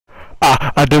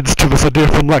I did steal this idea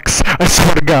from Lex. I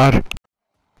swear to God.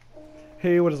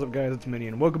 Hey, what is up guys, it's Minnie,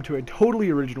 and welcome to a totally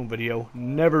original video,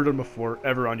 never done before,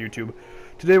 ever on YouTube.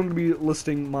 Today I'm going to be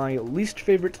listing my least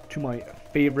favorite to my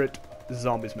favorite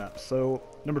zombies maps. So,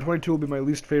 number 22 will be my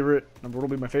least favorite, number 1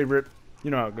 will be my favorite,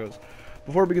 you know how it goes.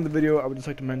 Before I begin the video, I would just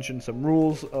like to mention some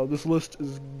rules. This list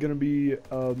is going to be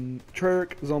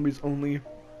Treyarch zombies only.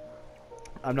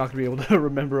 I'm not going to be able to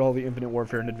remember all the Infinite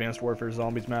Warfare and Advanced Warfare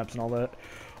zombies maps and all that.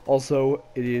 Also,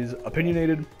 it is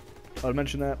opinionated. I'll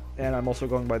mention that, and I'm also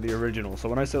going by the original. So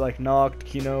when I say like Noct,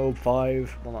 Kino,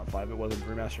 5, well not 5, it wasn't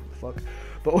remastered, fuck.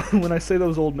 But when I say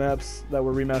those old maps that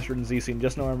were remastered in Z-Scene,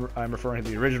 just know I'm referring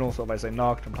to the original. So if I say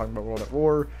Noct, I'm talking about World at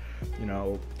War, you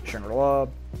know, Shangri-La,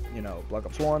 you know, Black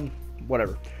Ops 1,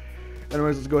 whatever.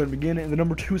 Anyways, let's go ahead and begin. In the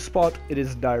number 2 spot, it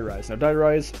is Die Rise. Now Die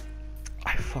Rise,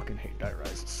 I fucking hate Die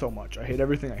Rise so much. I hate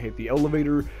everything. I hate the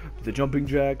elevator, the jumping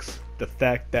jacks, the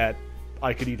fact that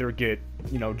I could either get,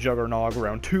 you know, Juggernog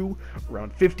around 2,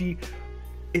 around 50.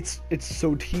 It's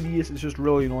so tedious. It's just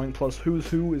really annoying. Plus, Who's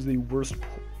Who is the worst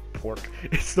pork.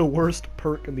 It's the worst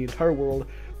perk in the entire world.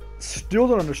 Still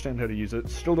don't understand how to use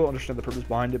it. Still don't understand the purpose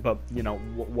behind it. But you know,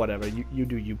 whatever. You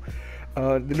do you.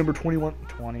 The number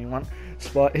 21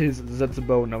 spot is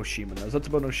Zetsubo no Shima. Now,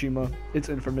 Zetsubo no Shima, it's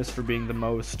infamous for being the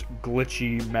most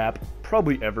glitchy map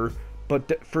probably ever,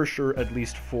 but for sure at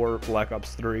least for Black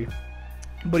Ops 3.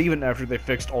 But even after they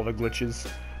fixed all the glitches,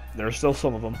 there are still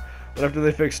some of them, but after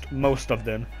they fixed most of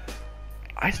them,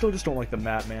 I still just don't like the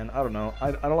map, man. I don't know.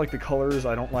 I don't like the colors,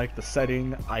 I don't like the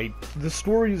setting. The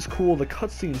story is cool, the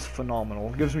cutscene's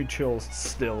phenomenal, it gives me chills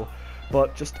still,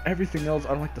 but just everything else, I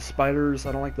don't like the spiders,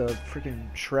 I don't like the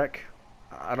freaking Shrek,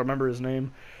 I don't remember his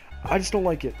name. I just don't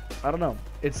like it. I don't know.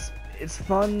 It's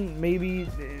fun, maybe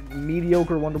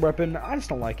mediocre Wonder Weapon. I just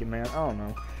don't like it, man. I don't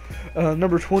know.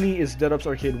 Number 20 is Dead Ups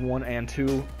Arcade 1 and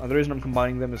 2. The reason I'm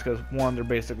combining them is because, 1, they're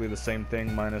basically the same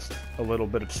thing, minus a little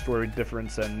bit of story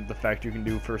difference and the fact you can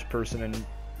do first person in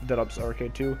Dead Ups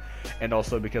Arcade 2, and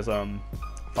also because, if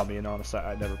I'm being honest,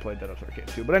 I never played Dead Ups Arcade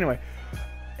 2. But anyway,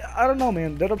 I don't know,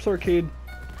 man. Dead Ups Arcade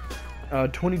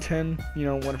 2010, you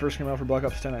know, when it first came out for Black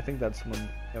Ops 10, I think that's when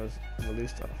it was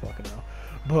released, I don't fucking know.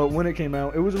 But when it came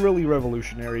out, it was really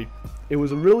revolutionary. It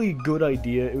was a really good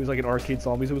idea. It was like an arcade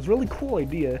zombies. It was a really cool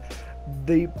idea.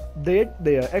 They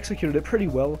executed it pretty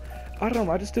well. I don't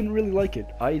know, I just didn't really like it.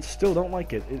 I still don't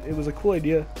like it. It was a cool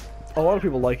idea. A lot of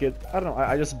people like it. I don't know,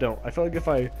 I just don't. I feel like if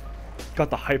I got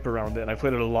the hype around it and I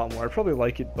played it a lot more, I'd probably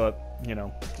like it, but, you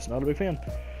know, just not a big fan.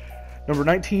 Number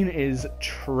 19 is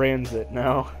Transit.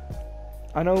 Now,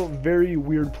 I know, very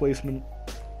weird placement.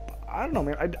 I don't know,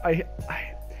 man.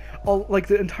 Like,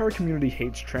 the entire community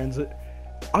hates Transit.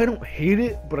 I don't hate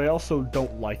it, but I also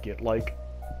don't like it. Like,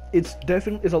 it's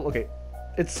definitely, okay,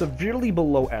 it's severely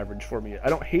below average for me. I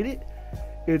don't hate it.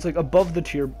 It's like above the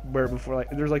tier where before, like,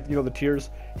 there's like, you know, the tiers,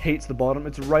 hate's the bottom.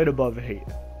 It's right above hate,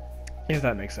 if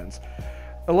that makes sense.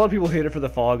 A lot of people hate it for the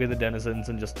fog and the denizens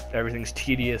and just everything's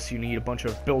tedious. You need a bunch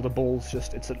of buildables.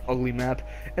 Just, it's an ugly map,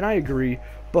 and I agree.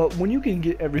 But when you can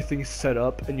get everything set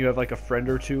up and you have like a friend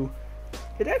or two,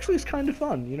 it actually is kind of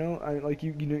fun, you know.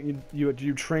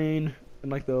 You train in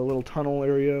like the little tunnel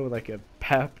area with like a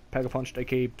Pack-a-Punch,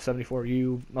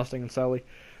 AK-74U, Mustang and Sally.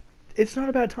 It's not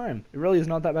a bad time. It really is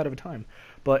not that bad of a time.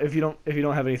 But if you don't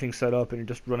have anything set up and you're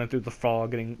just running through the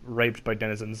fog, getting raped by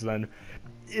denizens, then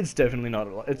it's definitely not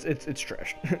a lot. It's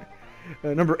trash.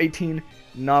 Number 18,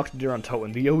 Noct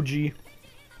Durantoan, the OG.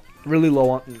 Really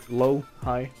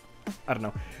high. I don't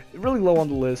know. Really low on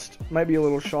the list. Might be a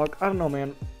little shock. I don't know,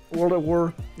 man. World at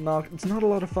War, Noct, it's not a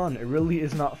lot of fun. It really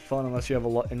is not fun unless you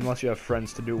have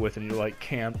friends to do it with and you like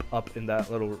camp up in that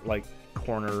little like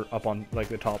corner up on like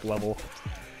the top level.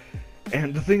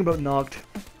 And the thing about Noct,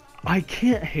 I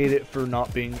can't hate it for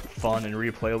not being fun and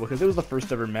replayable because it was the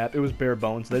first ever map. It was bare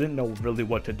bones. They didn't know really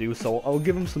what to do, so I'll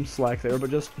give them some slack there, but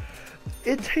just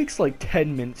it takes like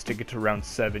 10 minutes to get to round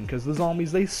 7 because the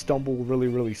zombies, they stumble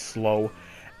really slow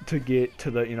to get to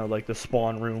the, you know, like the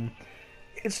spawn room.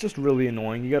 It's just really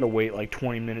annoying. You gotta wait like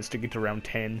 20 minutes to get to round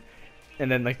 10,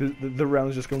 and then like the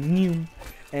rounds just go new.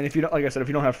 And if you don't, like I said, if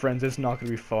you don't have friends, it's not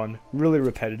gonna be fun. Really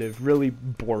repetitive, really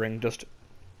boring. Just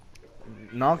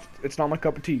Noct, it's not my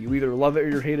cup of tea. You either love it or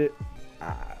you hate it.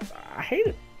 I hate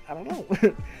it. I don't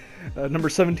know. Number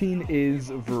 17 is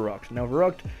Verrückt. Now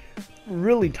Verrückt,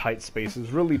 really tight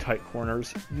spaces, really tight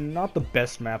corners. Not the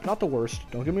best map, not the worst.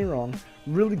 Don't get me wrong.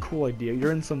 Really cool idea.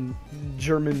 You're in some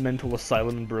German mental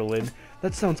asylum in Berlin.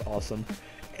 That sounds awesome.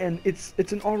 And it's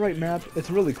an alright map. It's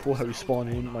really cool how you spawn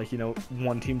in, like, you know,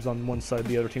 one team's on one side,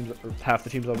 the other team's, or half the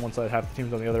team's on one side, half the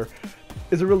team's on the other.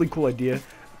 It's a really cool idea.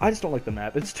 I just don't like the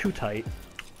map. It's too tight.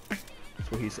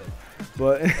 That's what he said.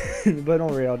 But but in all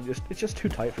reality, it's just too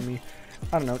tight for me.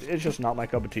 I don't know. It's just not my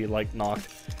cup of tea. Like Noct,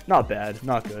 not bad,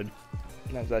 not good.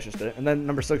 That's just it. And then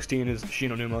number 16 is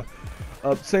Shinonuma.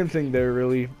 Same thing there,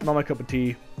 really. Not my cup of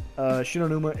tea.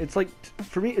 Shinonuma, it's like,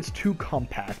 for me, it's too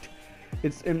compact.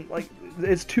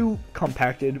 It's too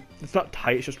compacted. It's not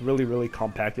tight, it's just really, really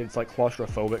compacted. It's like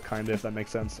claustrophobic, kind of, if that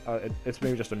makes sense. It's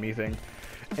maybe just a me thing.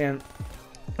 And,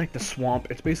 like, the swamp,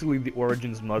 it's basically the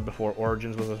Origins mud before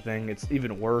Origins was a thing. It's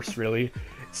even worse, really. It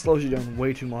slows you down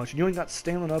way too much. You ain't got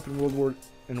stamina up in World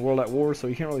at War, so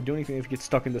you can't really do anything if you get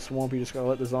stuck in the swamp. You just gotta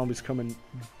let the zombies come and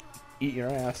eat your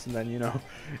ass, and then, you know,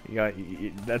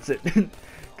 that's it.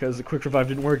 Because the quick revive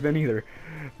didn't work then either.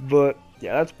 But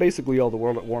yeah, that's basically all the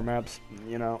World at War maps.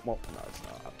 You know, well, no, it's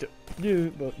not. Yeah,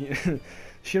 but yeah.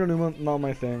 Shinonuma, not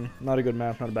my thing. Not a good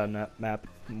map, not a bad map.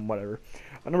 Whatever.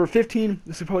 Number 15.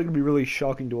 This is probably gonna be really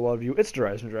shocking to a lot of you. It's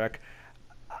Dreisendrach.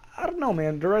 I don't know,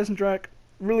 man. Dreisendrach,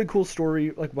 really cool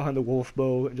story, like behind the wolf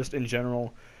bow, just in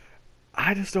general.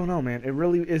 I just don't know, man. It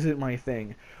really isn't my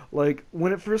thing. Like,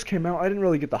 when it first came out, I didn't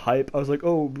really get the hype. I was like,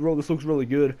 oh, bro, this looks really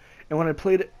good. And when I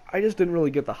played it, I just didn't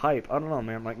really get the hype. I don't know,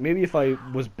 man. Like, maybe if I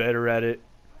was better at it,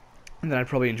 then I'd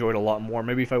probably enjoy it a lot more.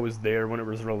 Maybe if I was there when it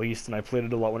was released and I played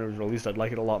it a lot when it was released, I'd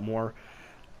like it a lot more.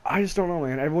 I just don't know,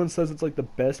 man. Everyone says it's like the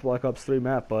best Black Ops 3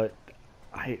 map, but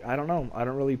I don't know. I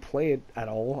don't really play it at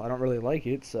all. I don't really like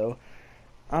it, so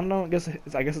I don't know. I guess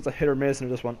it's a hit or miss, and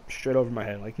it just went straight over my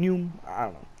head. Like, new, I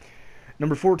don't know.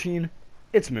 Number 14,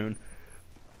 it's Moon.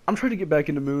 I'm trying to get back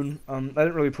into Moon. I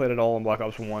didn't really play it at all in Black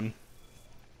Ops 1.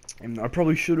 And I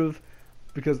probably should have,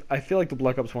 because I feel like the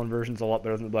Black Ops 1 version is a lot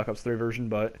better than the Black Ops 3 version,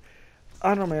 but I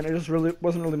don't know, man. It just really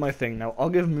wasn't really my thing. Now, I'll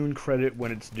give Moon credit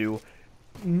when it's due.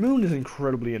 Moon is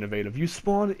incredibly innovative. You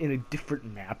spawn in a different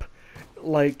map.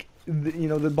 Like, you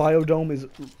know, the biodome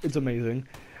it's amazing.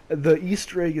 The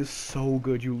Easter egg is so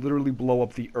good. You literally blow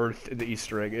up the earth in the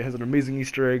Easter egg. It has an amazing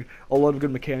Easter egg, a lot of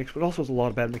good mechanics, but also has a lot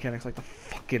of bad mechanics, like the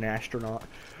fucking astronaut.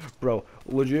 Bro,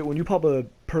 legit, when you pop a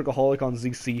Perkaholic on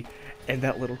ZC, and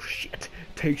that little shit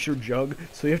takes your jug,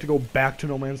 so you have to go back to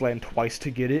No Man's Land twice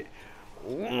to get it,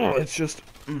 it's just,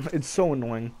 it's so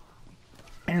annoying.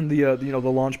 And the, you know, the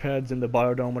launch pads and the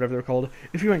biodome, whatever they're called,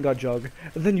 if you ain't got jug,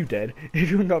 then you dead.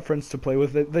 If you ain't got friends to play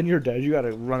with it, then you're dead. You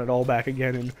gotta run it all back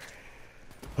again, and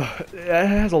it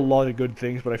has a lot of good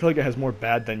things, but I feel like it has more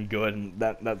bad than good, and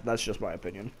that's just my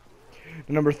opinion.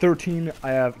 Number 13,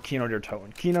 I have Kino der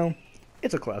Toten. Kino,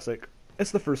 it's a classic. It's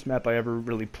the first map I ever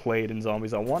really played in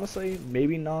Zombies. I want to say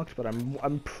maybe Noct, but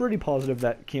I'm pretty positive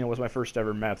that Kino was my first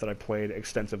ever map that I played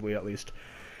extensively, at least.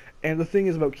 And the thing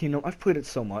is about Kino, I've played it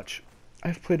so much.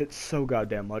 I've played it so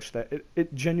goddamn much that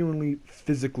it genuinely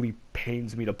physically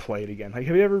pains me to play it again. Like,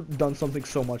 have you ever done something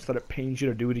so much that it pains you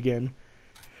to do it again?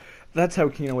 That's how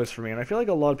Kino is for me, and I feel like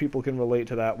a lot of people can relate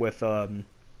to that with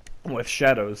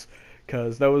Shadows,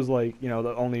 because that was, like, you know,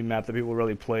 the only map that people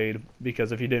really played,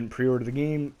 because if you didn't pre-order the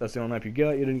game, that's the only map you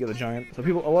got, you didn't get the Giant. So a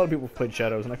lot of people played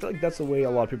Shadows, and I feel like that's the way a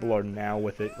lot of people are now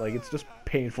with it. Like, it's just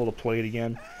painful to play it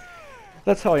again.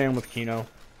 That's how I am with Kino.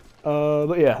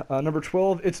 But yeah, number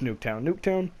 12, it's Nuketown.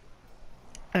 Nuketown,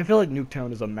 I feel like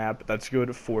Nuketown is a map that's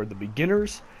good for the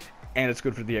beginners, and it's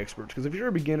good for the experts, because if you're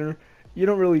a beginner, you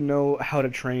don't really know how to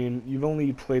train. You've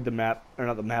only played the map, or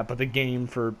not the map, but the game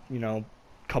for, you know,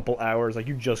 a couple hours. Like,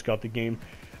 you just got the game.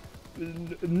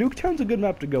 Nuketown's a good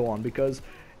map to go on, because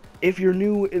if you're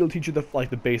new, it'll teach you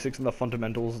the basics and the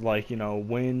fundamentals, like, you know,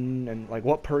 when and like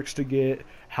what perks to get,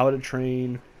 how to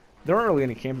train. There aren't really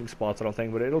any camping spots, I don't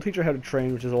think, but it'll teach you how to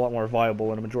train, which is a lot more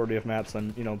viable in a majority of maps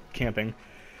than, you know, camping.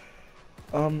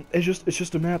 It's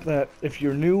just a map that, if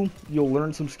you're new, you'll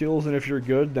learn some skills, and if you're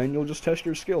good, then you'll just test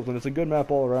your skills, and it's a good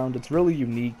map all around. It's really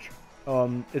unique.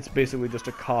 It's basically just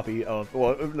a copy of,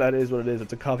 well, that is what it is,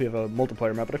 it's a copy of a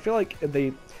multiplayer map, but I feel like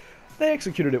they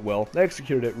executed it well. They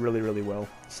executed it really, really well.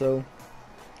 So,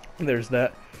 there's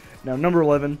that. Now, number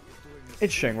 11,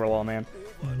 it's Shangri-La, man.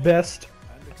 Best,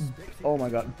 oh my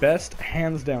god, best,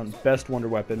 hands down, best wonder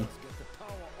weapon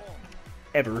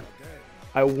ever.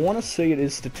 I want to say it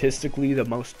is statistically the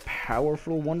most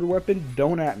powerful wonder weapon.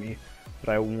 Don't at me.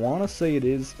 But I want to say it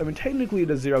is. I mean, technically it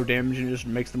does 0 damage and it just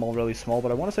makes them all really small, but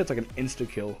I want to say it's like an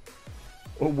insta-kill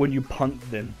when you punt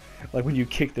them. Like when you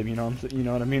kick them, you know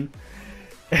what I mean?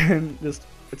 And just,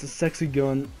 it's a sexy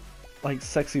gun, like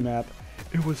sexy map.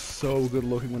 It was so good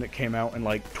looking when it came out in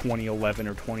like 2011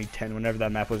 or 2010, whenever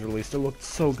that map was released. It looked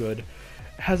so good. It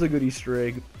has a good Easter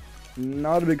egg.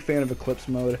 Not a big fan of Eclipse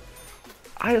mode.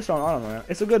 I don't know, man.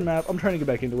 It's a good map. I'm trying to get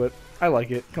back into it. I like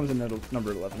it. Comes in at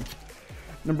number 11.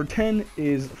 Number 10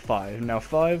 is 5. Now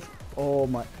 5, oh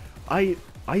my, I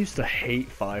I used to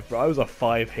hate 5, bro. I was a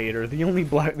 5 hater. The only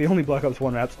Black Ops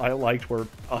 1 maps I liked were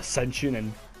Ascension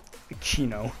and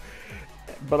Kino.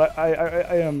 But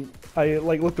I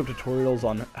like looked up tutorials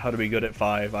on how to be good at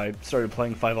 5. I started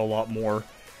playing 5 a lot more.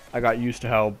 I got used to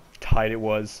how tight it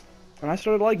was, and I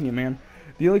started liking it, man.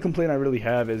 The only complaint I really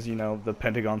have is, you know, the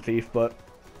Pentagon Thief, but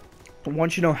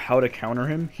once you know how to counter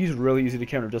him, he's really easy to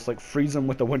counter. Just like freeze him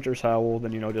with the Winter's Howl,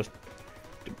 then, you know, just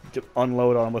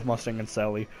unload on him with Mustang and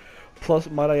Sally. Plus,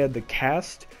 might I add the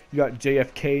cast? You got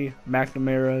JFK,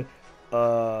 McNamara,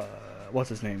 what's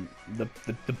his name?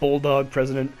 The Bulldog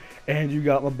president, and you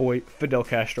got my boy Fidel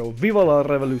Castro. Viva la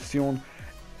Revolucion!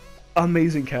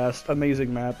 Amazing cast,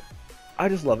 amazing map. I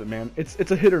just love it, man.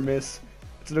 It's a hit or miss.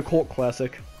 It's an occult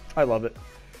classic. I love it.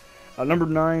 Number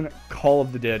 9, Call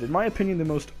of the Dead. In my opinion, the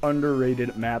most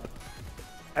underrated map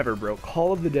ever, bro.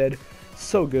 Call of the Dead,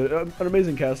 so good. An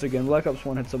amazing cast again. Black Ops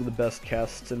 1 had some of the best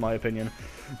casts, in my opinion.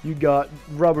 You got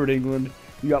Robert Englund,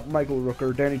 you got Michael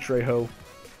Rooker, Danny Trejo,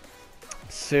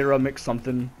 Sarah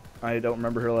McSomething. I don't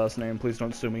remember her last name. Please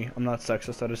don't sue me. I'm not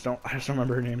sexist. I just don't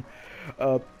remember her name.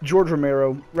 George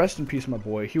Romero. Rest in peace, my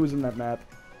boy. He was in that map.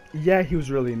 Yeah, he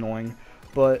was really annoying,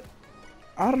 but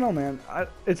I don't know, man.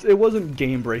 It wasn't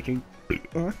game breaking.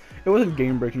 It wasn't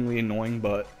game breakingly annoying,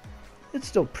 but he's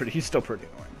still pretty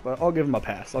annoying. But I'll give him a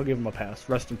pass.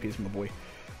 Rest in peace, my boy.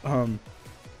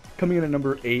 Coming in at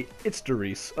number 8, it's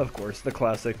Darius, of course, the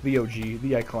classic, the OG,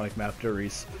 the iconic map,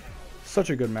 Darius.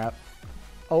 Such a good map.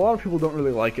 A lot of people don't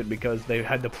really like it because they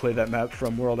had to play that map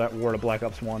from World at War to Black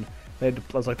Ops 1.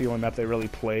 That was like the only map they really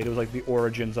played. It was like the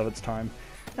origins of its time,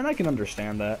 and I can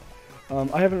understand that.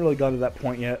 I haven't really got to that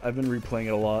point yet. I've been replaying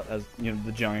it a lot as, you know,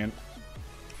 the Giant.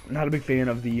 Not a big fan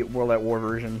of the World at War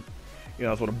version. You know,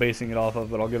 that's what I'm basing it off of,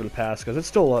 but I'll give it a pass because it's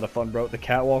still a lot of fun, bro. The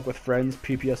Catwalk with Friends,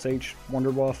 PPSH,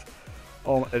 Wonderwaff.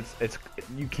 Oh,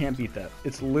 you can't beat that.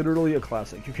 It's literally a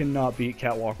classic. You cannot beat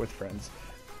Catwalk with Friends,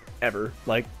 ever.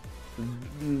 Like,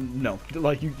 no,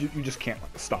 like you just can't.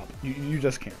 Stop. You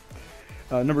just can't.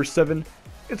 Number 7,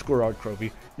 it's Gorod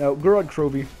Krovi. Now, Gorod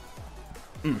Krovi.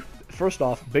 First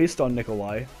off, based on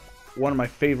Nikolai, one of my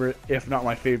favorite, if not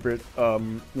my favorite,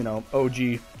 you know,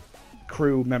 OG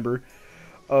crew member.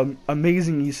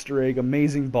 Amazing Easter egg,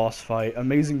 amazing boss fight,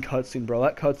 amazing cutscene, bro.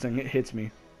 That cutscene, it hits me,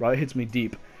 right? It hits me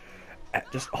deep.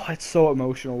 Just, oh, it's so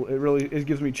emotional. It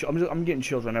gives me. I'm getting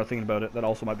chills right now thinking about it. That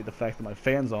also might be the fact that my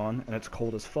fan's on and it's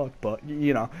cold as fuck. But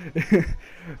you know,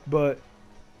 but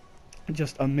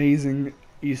just amazing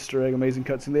Easter egg, amazing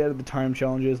cutscene. They added the time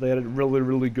challenges. They added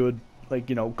really good, like,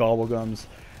 you know, gobblegums.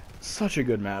 Such a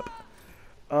good map.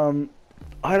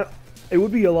 It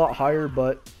would be a lot higher,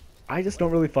 but I just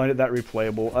don't really find it that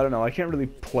replayable. I don't know. I can't really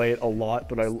play it a lot,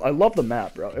 but I love the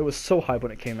map, bro. It was so hype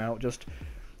when it came out. Just,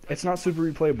 it's not super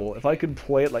replayable. If I could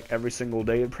play it like every single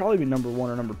day, it'd probably be number 1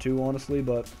 or number 2, honestly.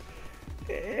 But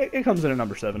it comes in at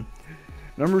number 7.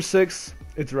 Number 6,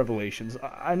 it's Revelations.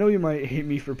 I know you might hate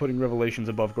me for putting Revelations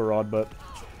above Gorod, but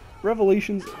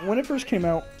Revelations, when it first came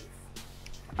out,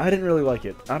 I didn't really like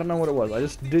it. I don't know what it was. I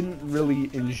just didn't really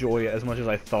enjoy it as much as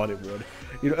I thought it would.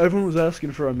 You know, everyone was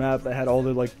asking for a map that had all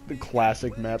the, like, the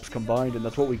classic maps combined, and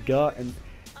that's what we got, and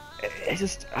it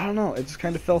just, I don't know, it just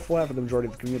kind of fell flat for the majority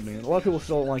of the community, and a lot of people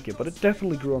still don't like it, but it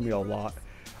definitely grew on me a lot.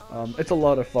 It's a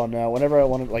lot of fun now. Whenever I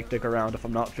want to, like, dick around, if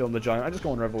I'm not feeling the Giant, I just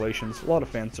go on Revelations. A lot of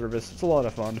fan service. It's a lot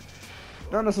of fun.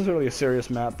 Not necessarily a serious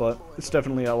map, but it's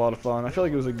definitely a lot of fun. I feel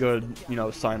like it was a good, you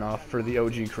know, sign-off for the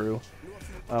OG crew.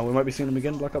 We might be seeing them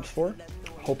again in Black Ops 4.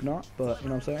 Hope not, but you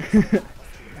know what I'm saying?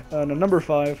 Now, number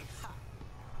 5.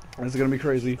 This is gonna be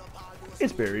crazy.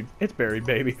 It's Buried. It's Buried,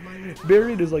 baby.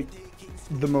 Buried is like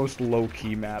the most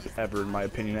low-key map ever, in my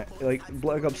opinion. Like,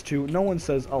 Black Ops 2, no one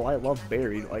says, oh, I love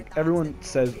Buried. Like, everyone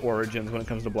says Origins when it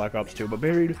comes to Black Ops 2, but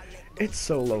Buried, it's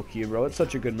so low-key, bro. It's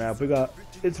such a good map.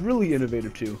 It's really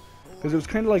innovative, too. Because it was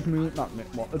kind of like Moon,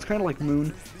 it's kind of like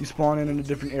Moon. You spawn in a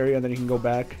different area, and then you can go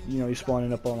back. You know, you spawn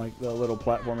in up on, like, the little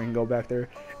platform, and you can go back there.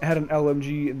 It had an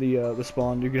LMG in the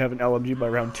spawn. You could have an LMG by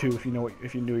round 2 if you knew what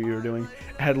you were doing.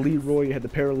 It had Leroy, you had the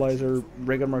Paralyzer,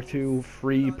 Ray Gun Mark II,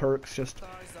 free perks, just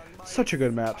such a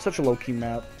good map, such a low-key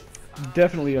map.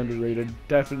 Definitely underrated,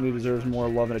 definitely deserves more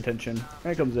love and attention.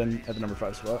 And it comes in at the number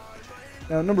 5 spot.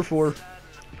 Now, number 4,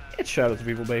 it's Shadows of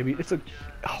Evil, baby.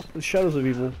 Shadows of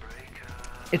Evil.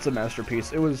 It's a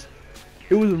masterpiece. It was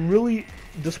really,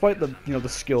 despite the, you know, the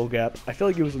skill gap, I feel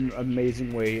like it was an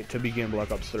amazing way to begin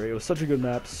Black Ops 3. It was such a good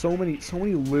map, so many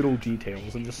little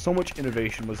details, and just so much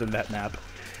innovation was in that map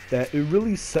that it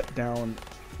really set down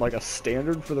like a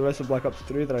standard for the rest of Black Ops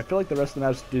 3 that I feel like the rest of the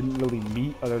maps didn't really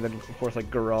meet, other than, of course,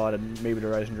 like Garad and maybe the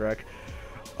Horizon Drac.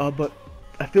 But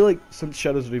I feel like since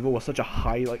Shadows of Evil was such a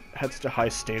high, had such a high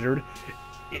standard,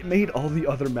 it made all the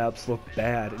other maps look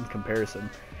bad in comparison.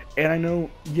 And I know,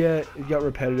 yeah, it got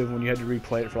repetitive when you had to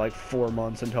replay it for like 4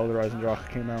 months until the Rise and Rock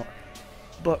came out.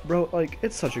 But bro, like,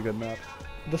 it's such a good map.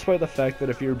 Despite the fact that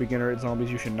if you're a beginner at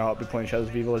zombies, you should not be playing Shadows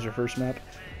of Evil as your first map,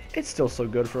 it's still so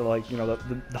good for, like, you know,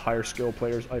 the higher skill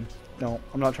players. I'm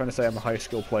not trying to say I'm a high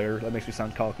skill player, that makes me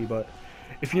sound cocky, but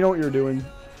if you know what you're doing,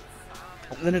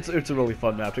 then it's a really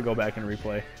fun map to go back and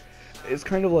replay. It's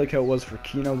kind of like how it was for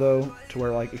Kino, though, to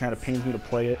where, like, it kind of pains me to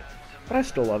play it, but I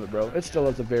still love it, bro. It still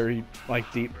has a very,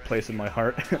 like, deep place in my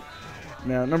heart.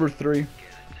 Now, number 3,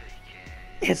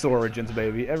 it's Origins,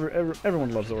 baby.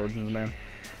 Everyone loves Origins, man.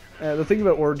 The thing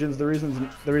about Origins, the reason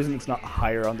it's not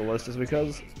higher on the list is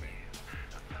because,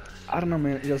 I don't know,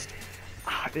 man,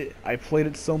 I played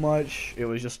it so much, it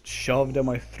was just shoved down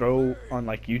my throat on,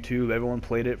 like, YouTube. Everyone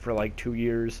played it for, like, 2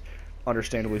 years,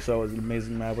 understandably so. It was an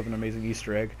amazing map with an amazing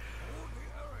Easter egg.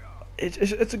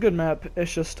 It's a good map.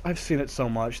 It's just, I've seen it so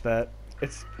much that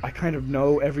I kind of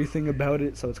know everything about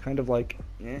it, so it's kind of like,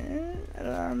 I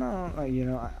don't know, you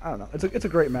know, I don't know. It's a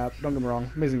great map, don't get me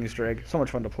wrong, amazing Easter egg, so much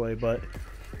fun to play, but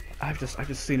I've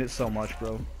just seen it so much,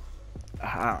 bro.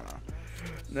 I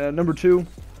don't know. Number 2,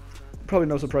 probably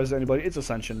no surprise to anybody, it's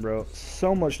Ascension, bro.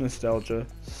 So much nostalgia,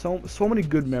 so many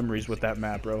good memories with that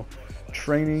map, bro.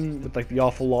 Training with, like, the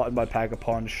Awful Lot and by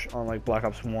Pack-a-Punch on, like, Black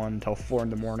Ops 1 until 4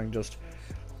 in the morning, just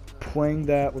playing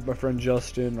that with my friend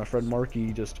Justin, my friend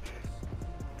Marky, just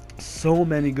so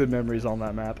many good memories on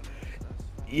that map.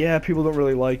 Yeah, people don't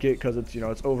really like it because it's, you know,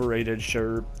 it's overrated,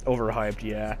 sure, overhyped,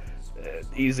 yeah,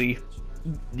 easy,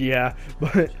 yeah,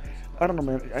 but I don't know,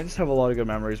 man, I just have a lot of good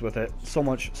memories with it. So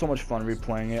much fun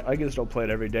replaying it. I just don't play it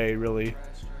every day, really.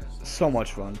 So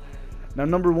much fun. Now,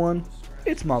 number 1,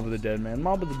 it's Mob of the Dead, man.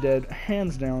 Mob of the Dead,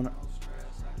 hands down,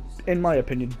 in my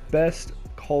opinion, best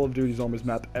Call of Duty Zombies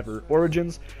map ever.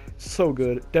 Origins, so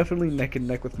good, definitely neck and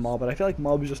neck with Mob, but I feel like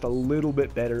Mob is just a little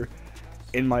bit better,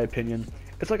 in my opinion.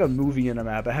 It's like a movie in a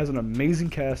map. It has an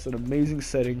amazing cast, an amazing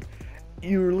setting.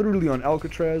 You're literally on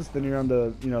Alcatraz, then you're on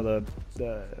the, you know,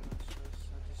 the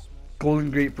Golden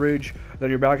Gate Bridge,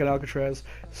 then you're back at Alcatraz.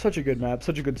 Such a good map,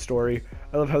 such a good story.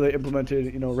 I love how they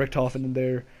implemented, you know, Richtofen in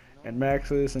there, and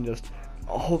Maxis, and just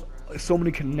so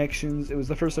many connections. It was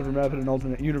the first ever map in an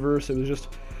alternate universe. It was just,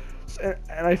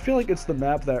 and I feel like it's the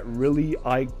map that really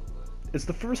it's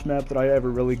the first map that I ever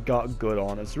really got good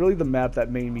on. It's really the map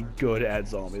that made me good at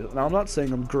zombies. Now, I'm not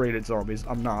saying I'm great at zombies.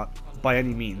 I'm not, by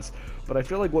any means. But I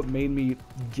feel like what made me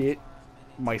get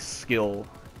my skill,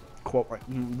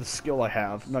 the skill I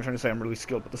have, I'm not trying to say I'm really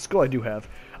skilled, but the skill I do have,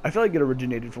 I feel like it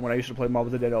originated from when I used to play Mob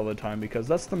of the Dead all the time, because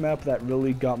that's the map that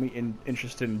really got me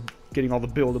interested in getting all the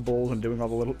buildables and doing all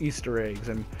the little Easter eggs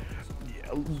and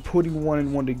putting 1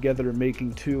 and 1 together and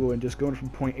making 2 and just going from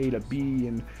point A to B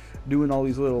and doing all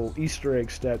these little Easter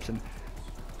egg steps. And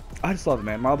I just love it,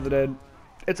 man. Mob of the Dead,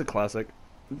 it's a classic.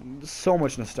 So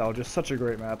much nostalgia, such a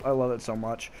great map. I love it so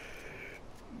much.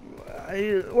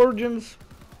 Origins,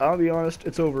 I'll be honest,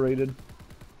 it's overrated.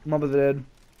 Mob of the Dead,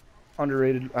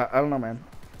 underrated. I don't know, man.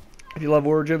 If you love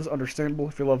Origins, understandable.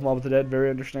 If you love Mob of the Dead, very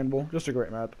understandable. Just a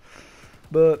great map.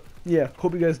 But yeah,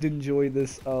 hope you guys did enjoy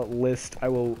this list.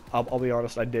 I'll be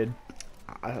honest, I did.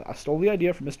 I stole the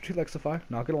idea from Mr. Lexify.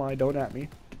 Not gonna lie, don't at me.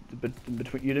 But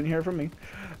you didn't hear it from me.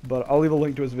 But I'll leave a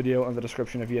link to his video in the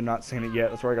description if you have not seen it yet.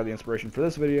 That's where I got the inspiration for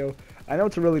this video. I know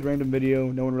it's a really random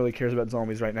video. No one really cares about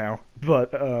zombies right now.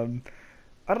 But I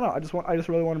don't know. I just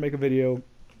really want to make a video,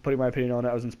 putting my opinion on it.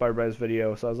 I was inspired by this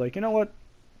video, so I was like, you know what?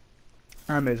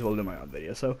 I may as well do my own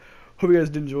video. So hope you guys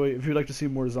did enjoy. If you'd like to see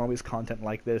more zombies content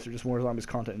like this, or just more zombies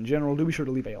content in general, do be sure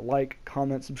to leave a like,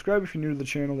 comment, subscribe if you're new to the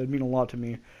channel. That'd mean a lot to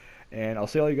me. And I'll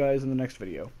see all you guys in the next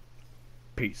video.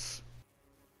 Peace.